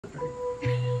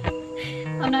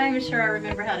I'm not even sure I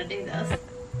remember how to do this.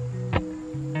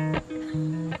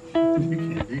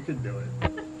 You can do it.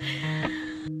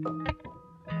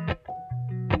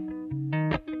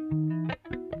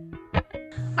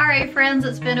 Alright friends,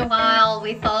 it's been a while.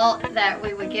 We thought that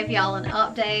we would give y'all an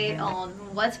update on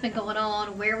what's been going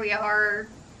on, where we are,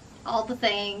 all the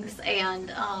things,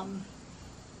 and I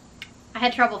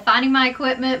had trouble finding my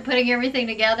equipment, putting everything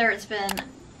together. It's been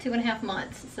 2.5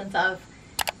 months since I've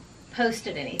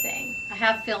posted anything. I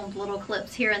have filmed little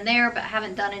clips here and there, but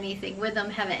haven't done anything with them,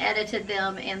 haven't edited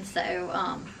them, and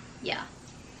so yeah,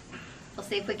 we'll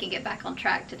see if we can get back on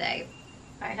track today.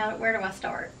 Alright, where do I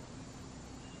start?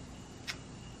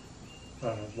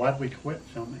 Why'd we quit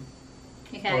filming?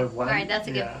 Okay, alright, that's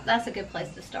a good place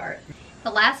to start.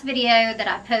 The last video that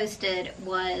I posted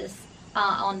was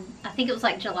on, I think it was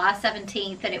like July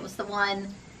 17th, and it was the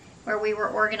one where we were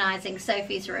organizing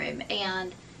Sophie's room,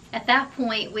 and at that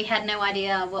point we had no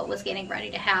idea what was getting ready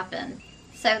to happen.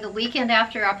 So the weekend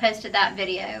after I posted that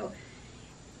video,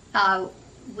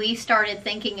 we started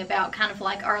thinking about kind of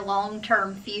like our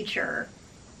long-term future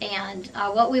and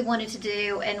what we wanted to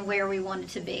do and where we wanted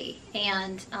to be.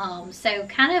 And so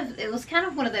it was kind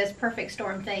of one of those perfect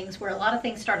storm things where a lot of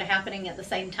things started happening at the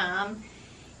same time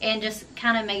and just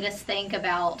kind of made us think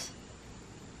about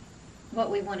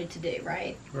what we wanted to do,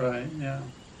 right? Right, yeah.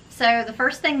 So the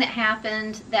first thing that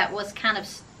happened that was kind of,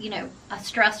 you know, a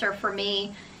stressor for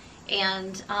me,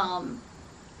 and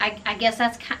I guess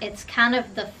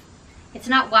it's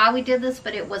not why we did this,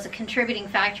 but it was a contributing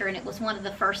factor, and it was one of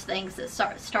the first things that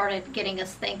started getting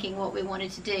us thinking what we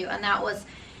wanted to do, and that was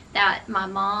that my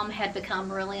mom had become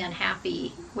really unhappy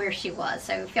where she was.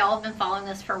 So if y'all have been following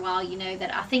us for a while, you know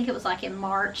that I think it was like in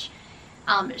March,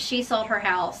 she sold her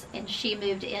house and she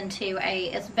moved into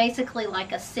it's basically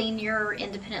like a senior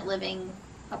independent living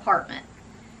apartment.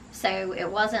 So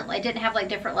it didn't have like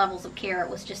different levels of care. It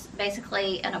was just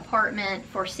basically an apartment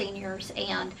for seniors,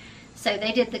 and so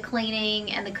they did the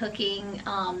cleaning and the cooking.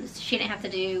 She didn't have to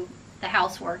do the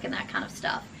housework and that kind of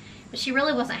stuff. But she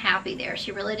really wasn't happy there.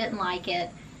 She really didn't like it.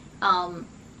 And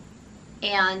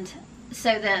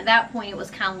so then at that point it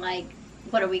was kind of like,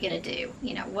 what are we going to do?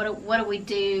 You know, what do we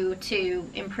do to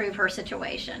improve her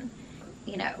situation?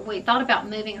 You know, we thought about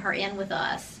moving her in with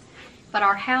us, but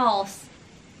our house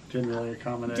didn't really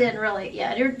accommodate. It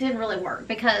didn't really work,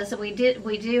 because we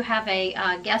do have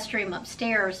a guest room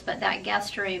upstairs, but that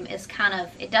guest room is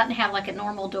it doesn't have like a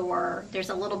normal door.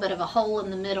 There's a little bit of a hole in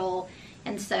the middle,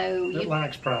 and so it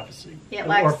lacks privacy.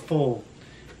 Or full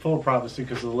privacy,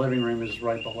 because the living room is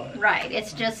right below. Right.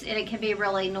 It's just, it can be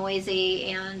really noisy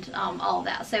and all of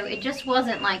that. So it just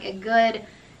wasn't like a good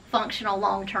functional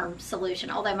long-term solution.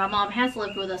 Although my mom has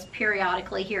lived with us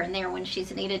periodically here and there when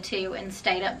she's needed to, and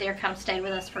stayed up there, kind of stayed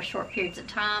with us for short periods of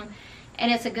time.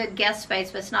 And it's a good guest space,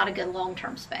 but it's not a good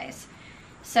long-term space.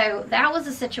 So that was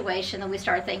a situation that we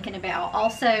started thinking about.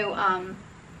 Also,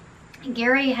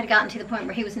 Gary had gotten to the point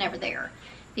where he was never there,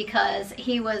 because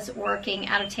he was working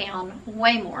out of town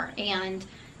way more, and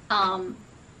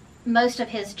most of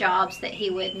his jobs that he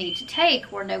would need to take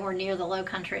were nowhere near the low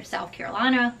country of South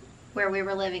Carolina, where we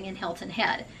were living in Hilton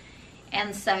Head.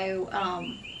 And so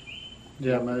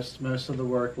yeah, most of the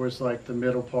work was like the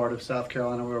middle part of South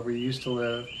Carolina where we used to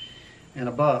live and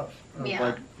above.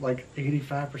 Yeah. Like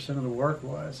 85% of the work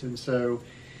was. And so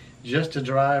just to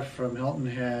drive from Hilton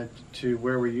Head to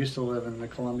where we used to live in the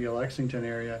Columbia, Lexington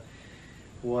area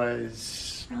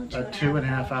was a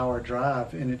 2.5 hour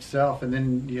drive in itself, and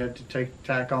then you had to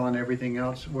tack on everything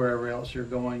else wherever else you're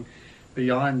going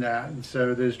beyond that. And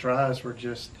so those drives were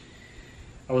just,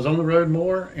 I was on the road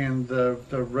more, and the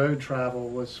road travel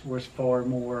was far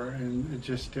more, and it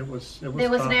was there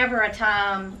was never a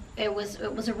time, it was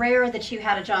rare that you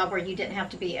had a job where you didn't have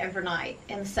to be overnight.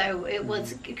 And so it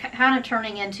was kind of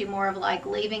turning into more of like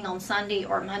leaving on Sunday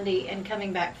or Monday and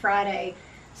coming back Friday.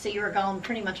 So you were gone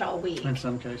pretty much all week. In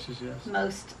some cases, yes.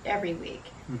 Most every week.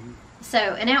 Mm-hmm. So,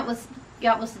 and that was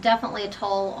definitely a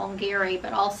toll on Gary,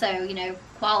 but also, you know,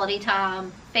 quality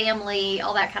time, family,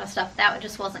 all that kind of stuff, that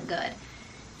just wasn't good.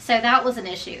 So that was an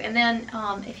issue. And then,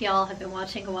 if y'all have been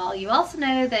watching a while, you also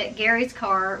know that Gary's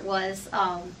car was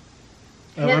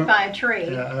hit by a tree.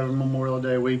 Yeah, over Memorial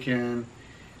Day weekend.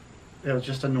 It was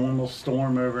just a normal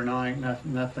storm overnight,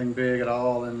 nothing big at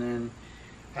all, and then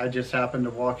I just happened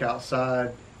to walk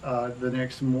outside the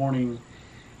next morning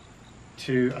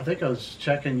I think I was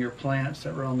checking your plants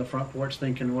that were on the front porch,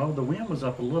 thinking, well, the wind was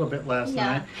up a little bit last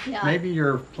night. Yeah. Maybe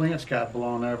your plants got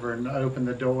blown over, and opened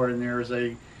the door, and there was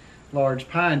a large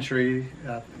pine tree,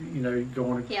 you know,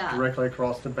 going directly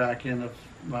across the back end of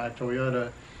my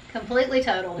Toyota. Completely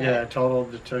totaled it. Yeah,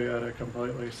 totaled the Toyota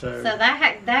completely. So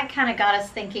that kind of got us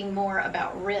thinking more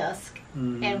about risk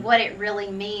and what it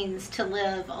really means to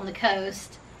live on the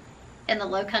coast in the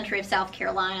low country of South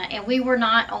Carolina. And we were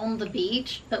not on the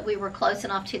beach, but we were close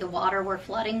enough to the water where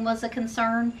flooding was a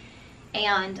concern,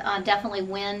 and definitely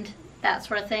wind, that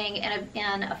sort of thing.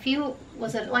 And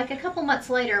a couple months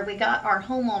later, we got our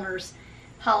homeowners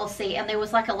policy, and there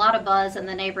was like a lot of buzz in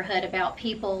the neighborhood about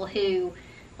people who,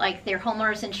 like, their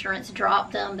homeowners insurance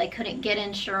dropped them. They couldn't get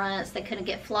insurance. They couldn't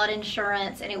get flood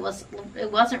insurance, and it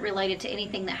wasn't related to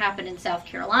anything that happened in South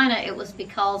Carolina. It was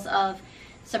because of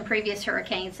some previous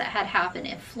hurricanes that had happened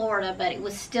in Florida, but it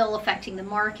was still affecting the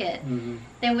market.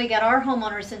 Then we got our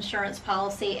homeowners insurance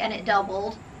policy, and it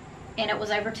doubled, and it was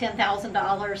over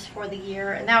 $10,000 for the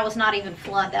year, and that was not even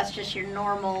flood. That's just your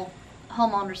normal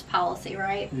homeowners policy,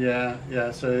 right? Yeah.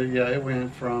 So yeah, it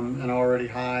went from an already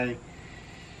high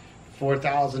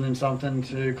 4,000 and something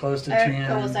to close to 10.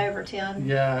 It was over 10.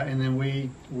 Yeah, and then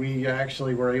we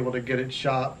actually were able to get it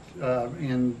shopped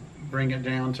and bring it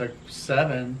down to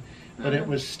 7, but it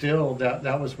was still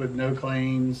that was with no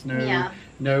claims,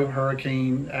 no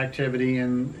hurricane activity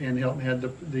in Hilton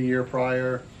Head the year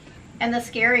prior. And the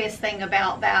scariest thing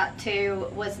about that too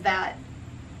was that,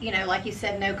 you know, like you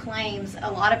said, no claims.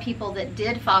 A lot of people that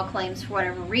did file claims for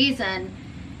whatever reason,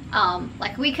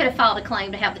 like we could have filed a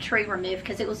claim to have the tree removed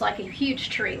because it was like a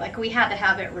huge tree. Like we had to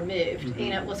have it removed.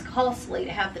 You know, it was costly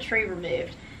to have the tree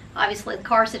removed. Obviously, the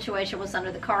car situation was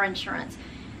under the car insurance.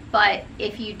 But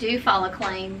if you do file a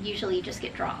claim, usually you just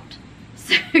get dropped.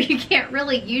 So you can't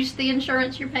really use the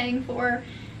insurance you're paying for.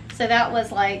 So that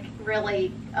was like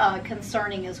really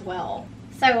concerning as well.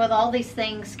 So with all these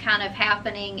things kind of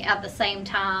happening at the same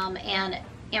time, and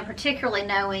particularly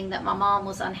knowing that my mom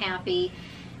was unhappy,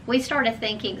 we started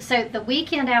thinking, so the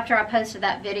weekend after I posted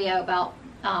that video about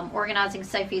organizing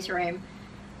Sophie's room,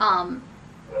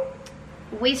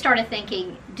 we started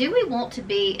thinking, do we want to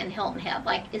be in Hilton Head?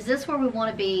 Like, is this where we want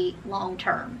to be long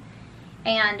term?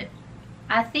 And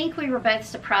I think we were both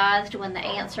surprised when the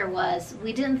answer was,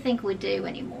 we didn't think we do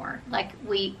anymore. Like,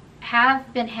 we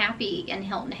have been happy in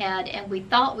Hilton Head, and we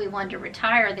thought we wanted to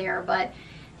retire there, but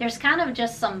there's kind of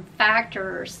just some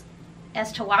factors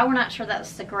as to why we're not sure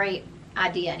that's a great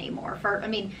idea anymore.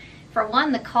 For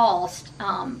one, the cost.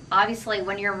 Obviously,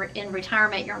 when you're in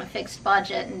retirement, you're on a fixed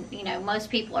budget, and you know most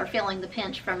people are feeling the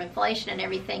pinch from inflation and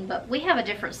everything. But we have a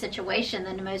different situation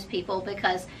than most people,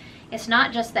 because it's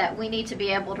not just that we need to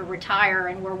be able to retire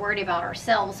and we're worried about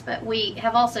ourselves, but we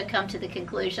have also come to the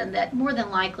conclusion that more than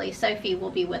likely Sophie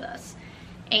will be with us,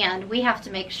 and we have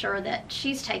to make sure that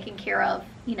she's taken care of.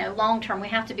 You know, long term, we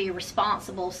have to be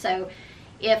responsible. So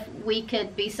if we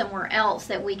could be somewhere else,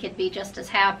 that we could be just as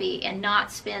happy and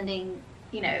not spending,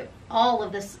 you know, all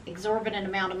of this exorbitant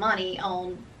amount of money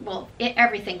on, well,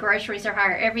 everything. Groceries are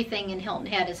higher. Everything in Hilton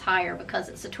Head is higher because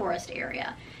it's a tourist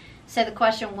area. So the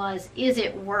question was, is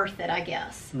it worth it, I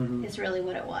guess, is really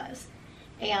what it was.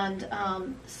 And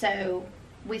so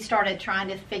we started trying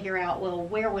to figure out, well,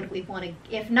 where would we want to,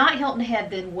 if not Hilton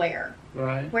Head, then where?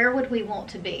 Right. Where would we want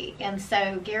to be? And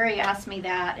so Gary asked me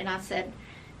that, and I said,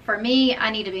 for me,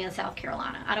 I need to be in South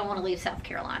Carolina. I don't want to leave South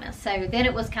Carolina. So then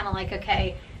it was kind of like,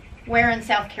 okay, where in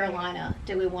South Carolina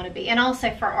do we want to be? And also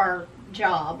for our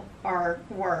job, our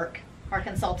work, our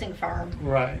consulting firm.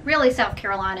 Right. Really, South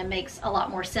Carolina makes a lot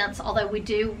more sense, although we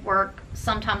do work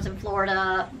sometimes in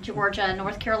Florida, Georgia,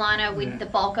 North Carolina. The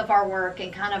bulk of our work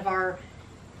and kind of our,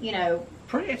 you know.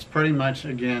 It's pretty much,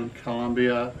 again,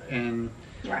 Columbia and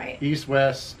east,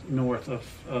 west, north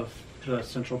of the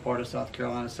central part of South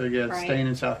Carolina. So yeah, staying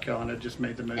in South Carolina just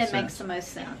made the most sense. It makes the most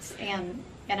sense. And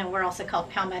we're also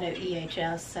called Palmetto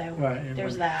EHS, so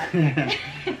there's that.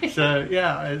 So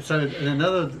yeah, so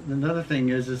another thing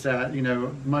is that, you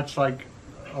know, much like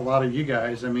a lot of you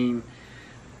guys, I mean,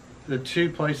 the two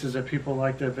places that people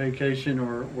like to vacation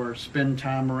or spend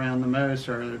time around the most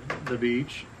are the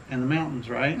beach and the mountains,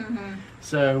 right?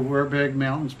 So we're big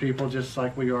mountains people, just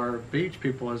like we are beach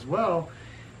people as well.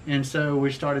 And so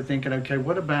we started thinking, okay,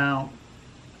 what about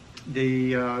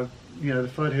the the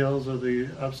foothills of the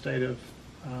upstate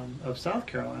of South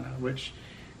Carolina, which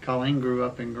Colleen grew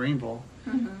up in Greenville,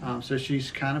 so she's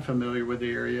kind of familiar with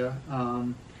the area.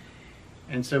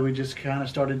 And so we just kind of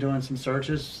started doing some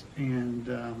searches, and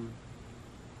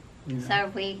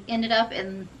So we ended up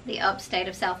in the upstate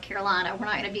of South Carolina. We're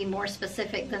not going to be more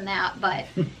specific than that, but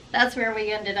that's where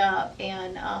we ended up.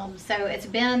 And so it's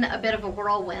been a bit of a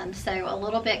whirlwind. So a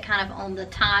little bit kind of on the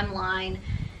timeline.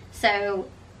 So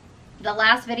the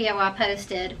last video I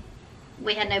posted,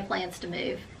 we had no plans to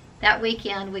move. that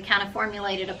weekend we kind of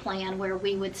formulated a plan where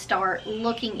we would start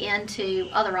looking into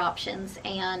other options.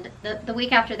 And the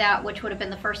week after that, which would have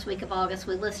been the first week of August,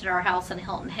 we listed our house in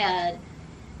Hilton Head.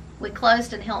 We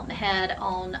closed in Hilton Head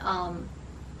on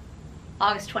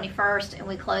August 21st, and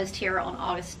we closed here on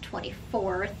August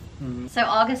 24th. So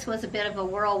August was a bit of a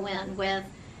whirlwind with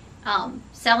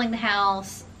selling the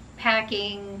house,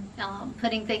 packing,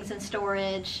 putting things in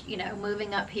storage, you know,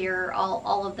 moving up here,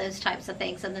 all of those types of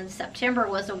things. And then September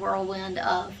was a whirlwind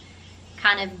of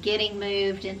kind of getting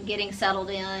moved and getting settled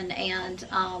in and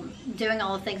doing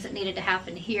all the things that needed to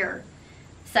happen here.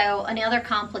 So another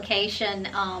complication,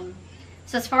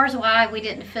 so as far as why we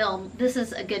didn't film, this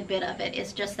is a good bit of it.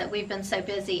 It's just that we've been so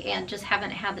busy and just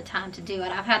haven't had the time to do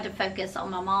it. I've had to focus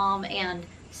on my mom and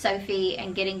Sophie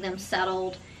and getting them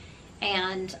settled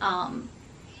and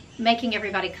making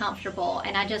everybody comfortable.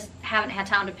 And I just haven't had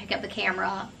time to pick up the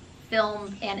camera,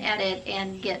 film and edit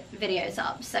and get videos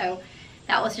up. So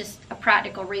that was just a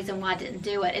practical reason why I didn't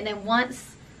do it. And then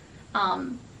once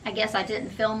I guess I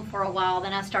didn't film for a while,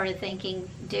 then I started thinking,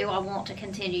 do I want to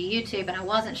continue YouTube? And I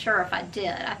wasn't sure if I did.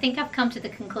 I think I've come to the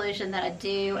conclusion that I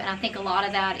do, and I think a lot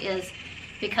of that is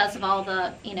because of all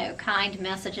the, you know, kind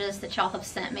messages that y'all have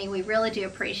sent me. We really do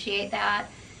appreciate that.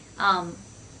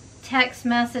 Text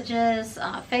messages,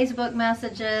 Facebook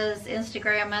messages,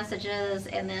 Instagram messages,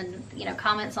 and then, you know,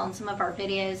 comments on some of our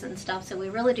videos and stuff. So we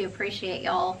really do appreciate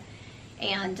y'all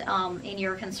and in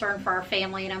your concern for our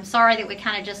family. And I'm sorry that we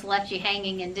kind of just left you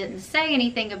hanging and didn't say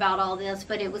anything about all this,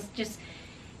 but it was just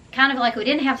kind of like we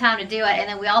didn't have time to do it, and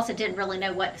then we also didn't really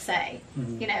know what to say.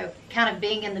 You know, kind of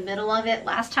being in the middle of it.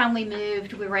 Last time we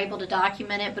moved, we were able to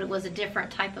document it, but it was a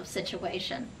different type of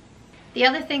situation. The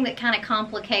other thing that kind of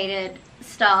complicated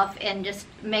stuff and just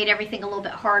made everything a little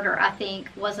bit harder, I think,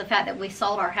 was the fact that we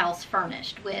sold our house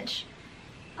furnished, which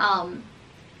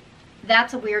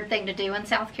that's a weird thing to do in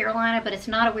South Carolina, but it's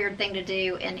not a weird thing to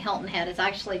do in Hilton Head. It's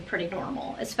actually pretty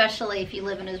normal, especially if you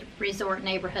live in a resort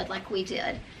neighborhood like we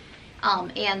did.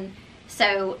 And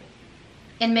so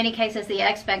in many cases, the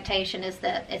expectation is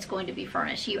that it's going to be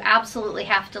furnished. You absolutely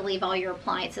have to leave all your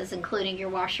appliances, including your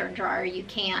washer and dryer. You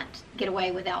can't get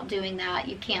away without doing that.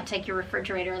 You can't take your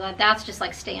refrigerator. That's just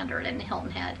like standard in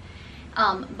Hilton Head.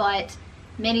 But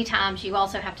many times you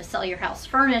also have to sell your house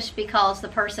furnished because the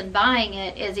person buying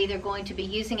it is either going to be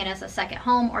using it as a second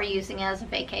home or using it as a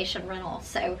vacation rental.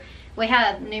 So we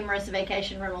had numerous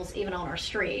vacation rentals even on our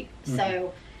street.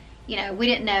 So, you know, we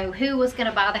didn't know who was going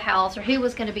to buy the house or who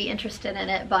was going to be interested in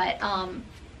it. But,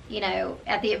 you know,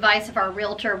 at the advice of our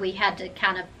realtor, we had to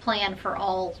kind of plan for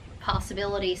all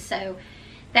possibilities. So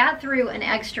that threw an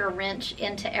extra wrench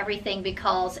into everything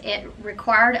because it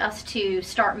required us to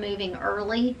start moving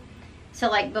early. So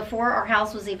like before our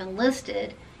house was even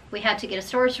listed, we had to get a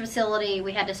storage facility.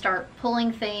 We had to start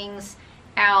pulling things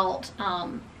out.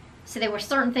 So there were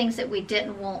certain things that we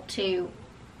didn't want to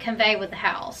convey with the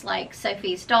house, like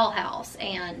Sophie's dollhouse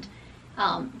and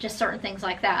just certain things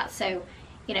like that. So,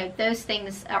 you know, those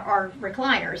things are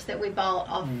recliners that we bought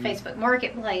off Facebook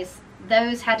Marketplace.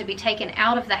 Those had to be taken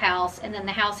out of the house, and then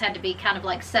the house had to be kind of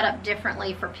like set up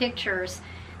differently for pictures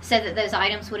so that those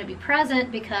items wouldn't be present,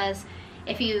 because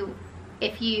if you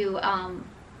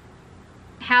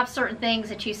have certain things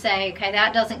that you say, okay,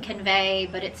 that doesn't convey,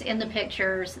 but it's in the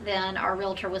pictures, then our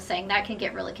realtor was saying that can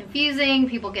get really confusing.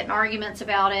 People get in arguments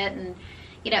about it, and,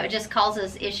 you know, it just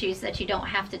causes issues that you don't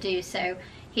have to do. So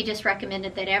he just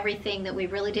recommended that everything that we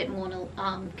really didn't want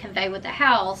to convey with the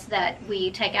house, that we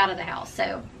take out of the house.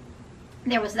 So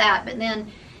there was that. But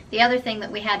then the other thing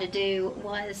that we had to do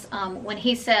was when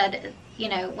he said, you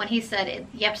know, you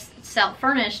have to sell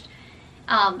furnished,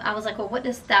 I was like, well, what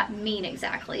does that mean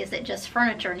exactly? Is it just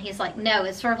furniture? And he's like, no,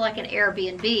 it's sort of like an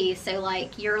Airbnb. So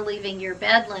like you're leaving your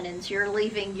bed linens, you're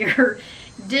leaving your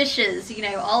dishes, you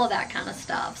know, all of that kind of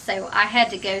stuff. So I had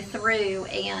to go through,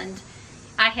 and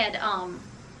I had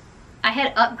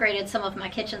upgraded some of my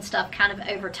kitchen stuff kind of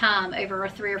over time, over a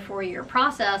 3 or 4 year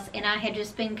process. And I had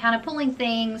just been kind of pulling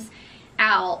things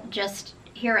out just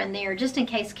here and there, just in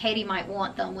case Katie might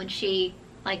want them when she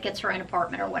like gets her own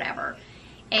apartment or whatever.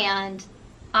 And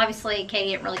obviously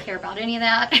Katie didn't really care about any of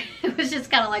that. It was just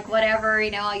kind of like, whatever,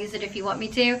 you know, I'll use it if you want me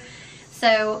to.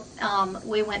 So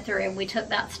we went through and we took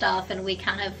that stuff and we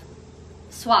kind of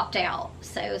swapped out.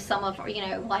 So some of, you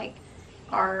know, like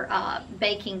our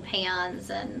baking pans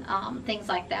and things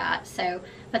like that. So,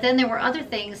 but then there were other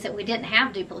things that we didn't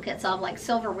have duplicates of, like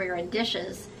silverware and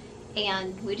dishes,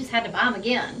 and we just had to buy them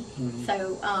again.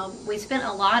 So we spent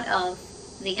a lot of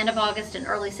the end of August and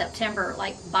early September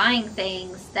like buying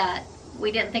things that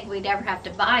we didn't think we'd ever have to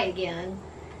buy again,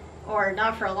 or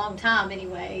not for a long time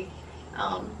anyway.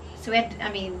 So we had,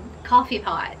 I mean, coffee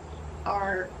pot,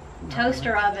 our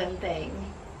toaster oven thing.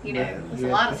 You know, it was a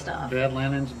lot of stuff. Bed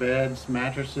linens, beds,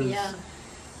 mattresses, Yeah.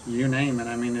 you name it.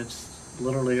 I mean, it's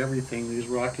literally everything. These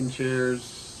rocking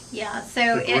chairs. Yeah,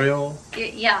 so the grill.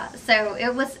 So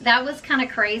that was kind of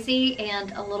crazy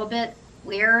and a little bit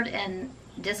weird and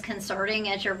disconcerting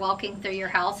as you're walking through your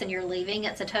house and you're leaving.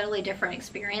 It's a totally different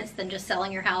experience than just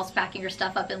selling your house, packing your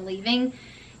stuff up and leaving,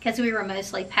 because we were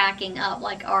mostly packing up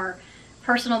like our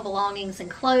personal belongings and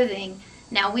clothing.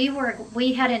 Now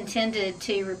we had intended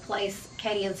to replace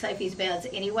Katie and Sophie's beds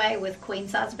anyway with queen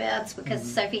size beds, because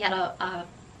Sophie had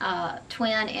a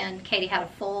twin and Katie had a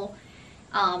full,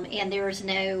 and there was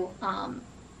no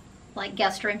like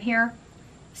guest room here.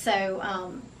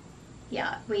 So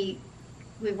yeah, we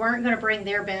weren't going to bring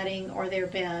their bedding or their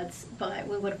beds, but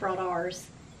we would have brought ours,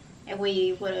 and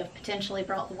we would have potentially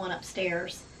brought the one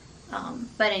upstairs.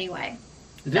 But anyway,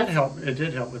 it did help. It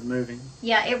did help with moving.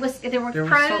 Yeah, there were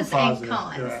pros and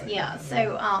cons. Right. Yeah,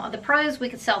 so the pros, we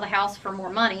could sell the house for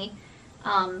more money,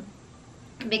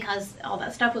 because all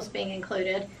that stuff was being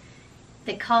included.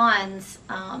 The cons,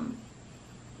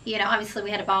 you know, obviously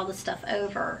we had to buy all the stuff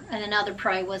over, and another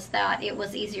pro was that it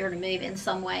was easier to move in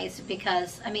some ways,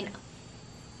 because I mean,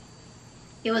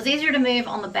 it was easier to move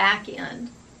on the back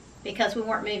end because we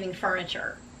weren't moving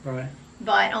furniture. Right.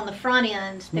 But on the front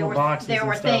end, there were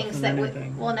things that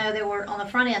there were on the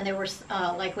front end. There were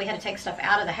like we had to take stuff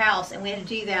out of the house, and we had to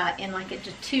do that in like a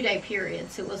 2-day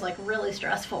period. So it was like really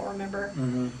stressful. Remember?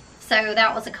 Mm-hmm. So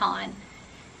that was a con.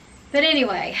 But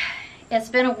anyway, it's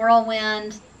been a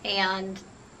whirlwind, and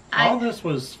all this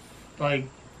was like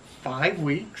 5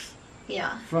 weeks.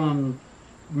 Yeah. From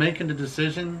making the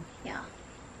decision. Yeah.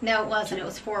 No, it wasn't. It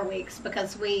was 4 weeks,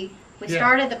 because we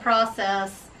started the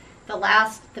process the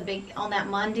last Monday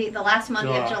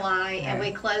of July, and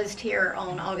we closed here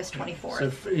on August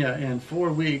 24th. So in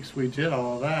 4 weeks we did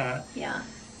all of that. Yeah.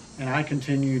 And I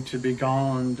continued to be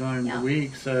gone during the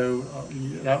week, so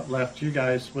that left you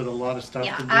guys with a lot of stuff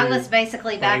to do. I was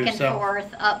basically back and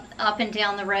forth, up and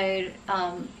down the road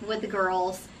with the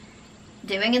girls,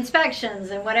 doing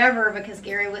inspections and whatever, because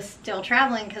Gary was still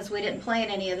traveling, because we didn't plan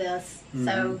any of this. Mm-hmm.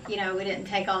 So, you know, we didn't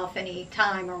take off any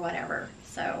time or whatever.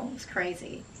 So it was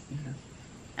crazy. Yeah.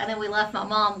 And then we left my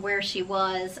mom where she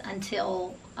was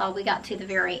until we got to the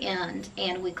very end,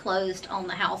 and we closed on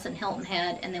the house in Hilton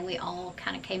Head, and then we all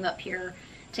kind of came up here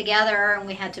together, and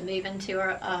we had to move into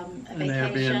a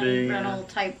vacation rental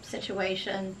type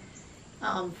situation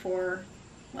for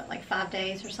like 5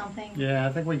 days or something. Yeah,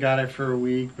 I think we got it for a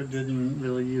week, but didn't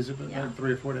really use it but like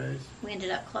 3 or 4 days. We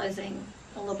ended up closing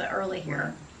a little bit early here.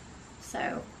 Right.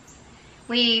 So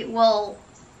we will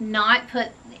not put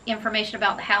information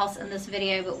about the house in this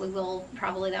video, but that will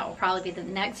probably be the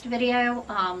next video,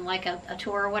 like a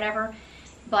tour or whatever.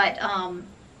 But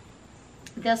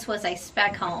this was a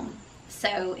spec home,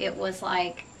 so it was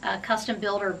like a custom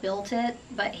builder built it,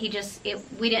 but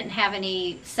we didn't have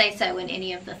any say-so in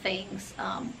any of the things.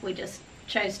 We just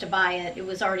chose to buy it. It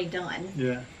was already done.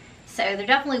 Yeah. So there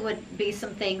definitely would be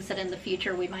some things that in the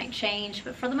future we might change,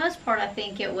 but for the most part, I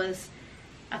think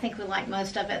we like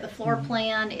most of it. The floor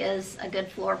plan is a good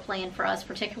floor plan for us,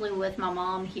 particularly with my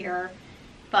mom here,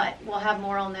 but we'll have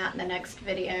more on that in the next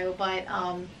video. But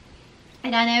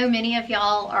and I know many of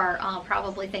y'all are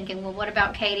probably thinking, well, what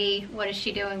about Katie? What is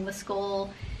she doing with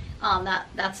school?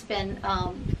 That's been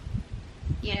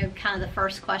you know, kind of the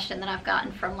first question that I've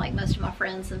gotten from like most of my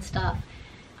friends and stuff.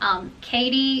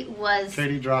 Katie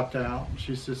dropped out.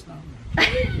 She's just not.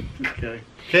 Okay.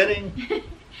 Kidding.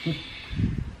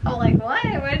 Oh, like what?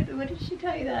 What did she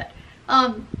tell you that?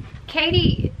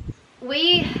 Katie,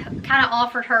 we kind of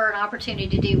offered her an opportunity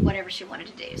to do whatever she wanted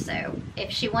to do. So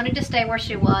if she wanted to stay where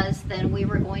she was, then we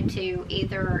were going to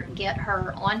either get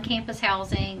her on-campus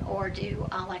housing or do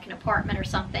like an apartment or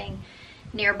something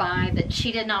nearby. But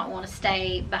she did not want to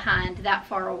stay behind that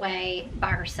far away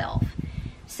by herself.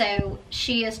 So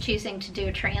she is choosing to do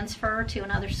a transfer to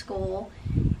another school,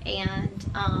 and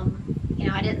you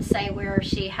know, I didn't say where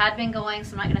she had been going,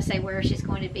 so I'm not going to say where she's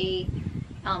going to be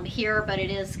here, but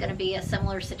it is going to be a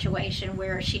similar situation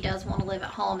where she does want to live at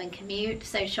home and commute,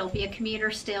 so she'll be a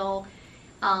commuter still,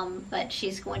 but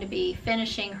she's going to be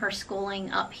finishing her schooling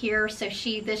up here. So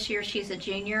this year she's a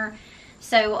junior.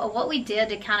 So what we did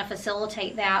to kind of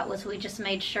facilitate that was we just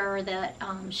made sure that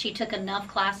she took enough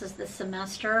classes this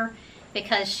semester,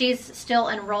 because she's still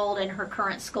enrolled in her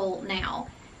current school now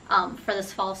for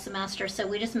this fall semester. So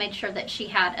we just made sure that she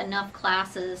had enough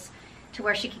classes to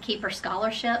where she could keep her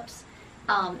scholarships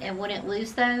and wouldn't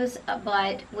lose those.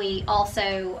 But we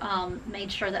also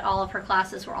made sure that all of her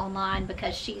classes were online,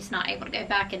 because she's not able to go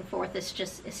back and forth. It's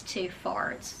too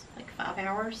far. It's like 5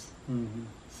 hours. Mm-hmm.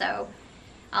 So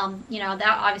you know,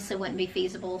 that obviously wouldn't be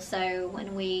feasible. So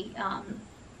when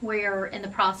we're in the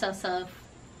process of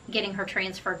getting her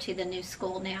transferred to the new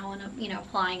school now, and you know,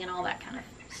 applying and all that kind of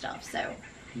stuff. So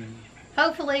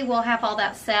hopefully we'll have all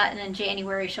that set, and in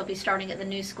January she'll be starting at the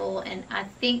new school, and I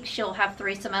think she'll have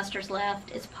 3 semesters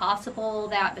left. It's possible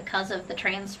that because of the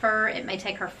transfer it may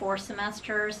take her 4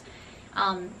 semesters.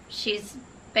 She's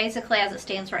basically, as it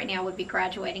stands right now, would be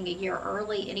graduating a year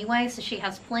early anyway, so she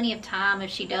has plenty of time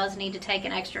if she does need to take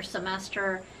an extra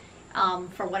semester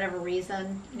for whatever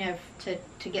reason, you know,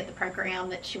 to get the program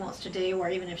that she wants to do, or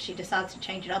even if she decides to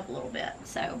change it up a little bit.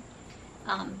 So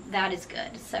that is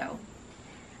good. So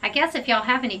I guess if y'all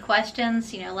have any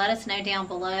questions, you know, let us know down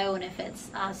below, and if it's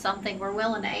something we're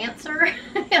willing to answer,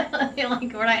 like, we're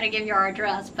not going to give you our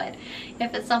address, but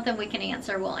if it's something we can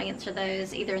answer, we'll answer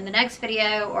those either in the next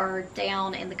video or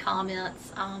down in the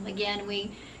comments. Again,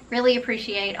 we really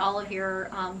appreciate all of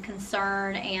your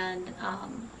concern and,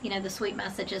 you know, the sweet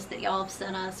messages that y'all have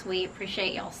sent us. We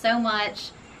appreciate y'all so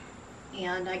much.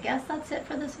 And I guess that's it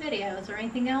for this video. Is there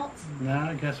anything else? No,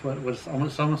 I guess what was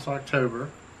almost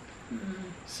October.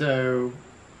 So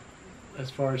as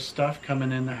far as stuff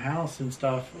coming in the house and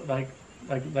stuff like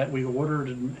that we ordered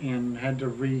and had to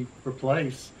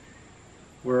replace,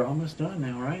 we're almost done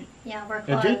now, right? Yeah, we're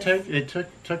close. It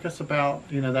took us about,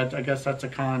 you know, that I guess that's a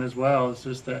con as well. It's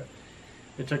just that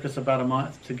it took us about a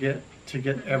month to get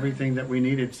everything that we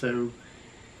needed. So,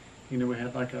 you know, we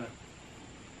had like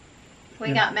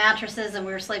we got mattresses, and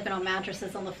we were sleeping on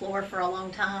mattresses on the floor for a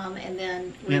long time, and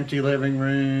then empty living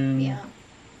room. Yeah.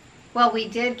 Well, we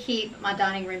did keep my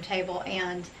dining room table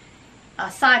and a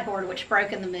sideboard, which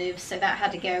broke in the move, so that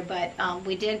had to go. But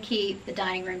we did keep the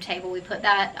dining room table. We put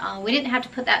that. We didn't have to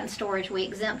put that in storage. We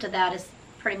exempted that as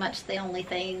pretty much the only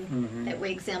thing that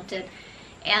we exempted,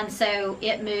 and so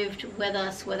it moved with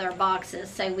us with our boxes.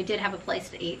 So we did have a place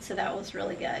to eat. So that was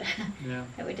really good. Yeah.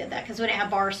 That we did that, because we didn't have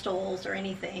bar stools or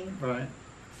anything. Right.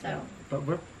 So. But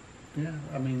yeah.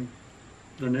 I mean,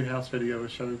 the new house video will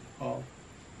show all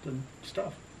the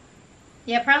stuff.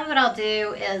 Yeah, probably what I'll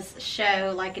do is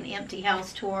show like an empty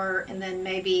house tour, and then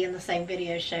maybe in the same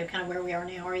video show kind of where we are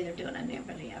now, or either doing a new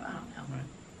video. I don't know. Right.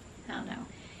 I don't know.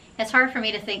 It's hard for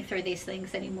me to think through these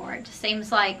things anymore. It just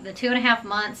seems like the 2.5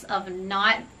 months of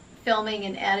not filming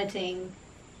and editing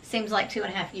seems like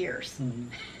 2.5 years.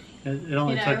 It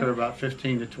only took her about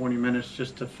 15 to 20 minutes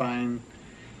just to find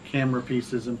camera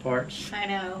pieces and parts. I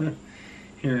know.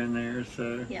 Here and there,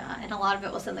 so. Yeah, and a lot of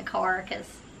it was in the car, because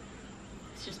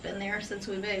it's just been there since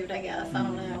we moved, I guess. I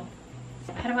don't know.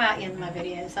 So how do I end my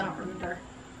videos? I don't remember.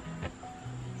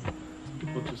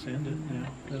 People just end it now.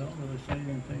 They don't really say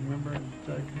anything. Remember?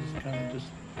 Just kind of just.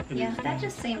 Yeah, that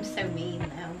just seems so mean,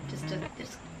 though. Just to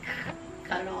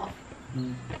cut it off. Yeah.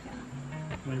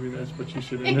 Maybe that's what you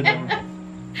should end it on.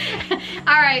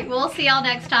 All right, we'll see y'all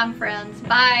next time, friends.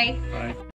 Bye. Bye.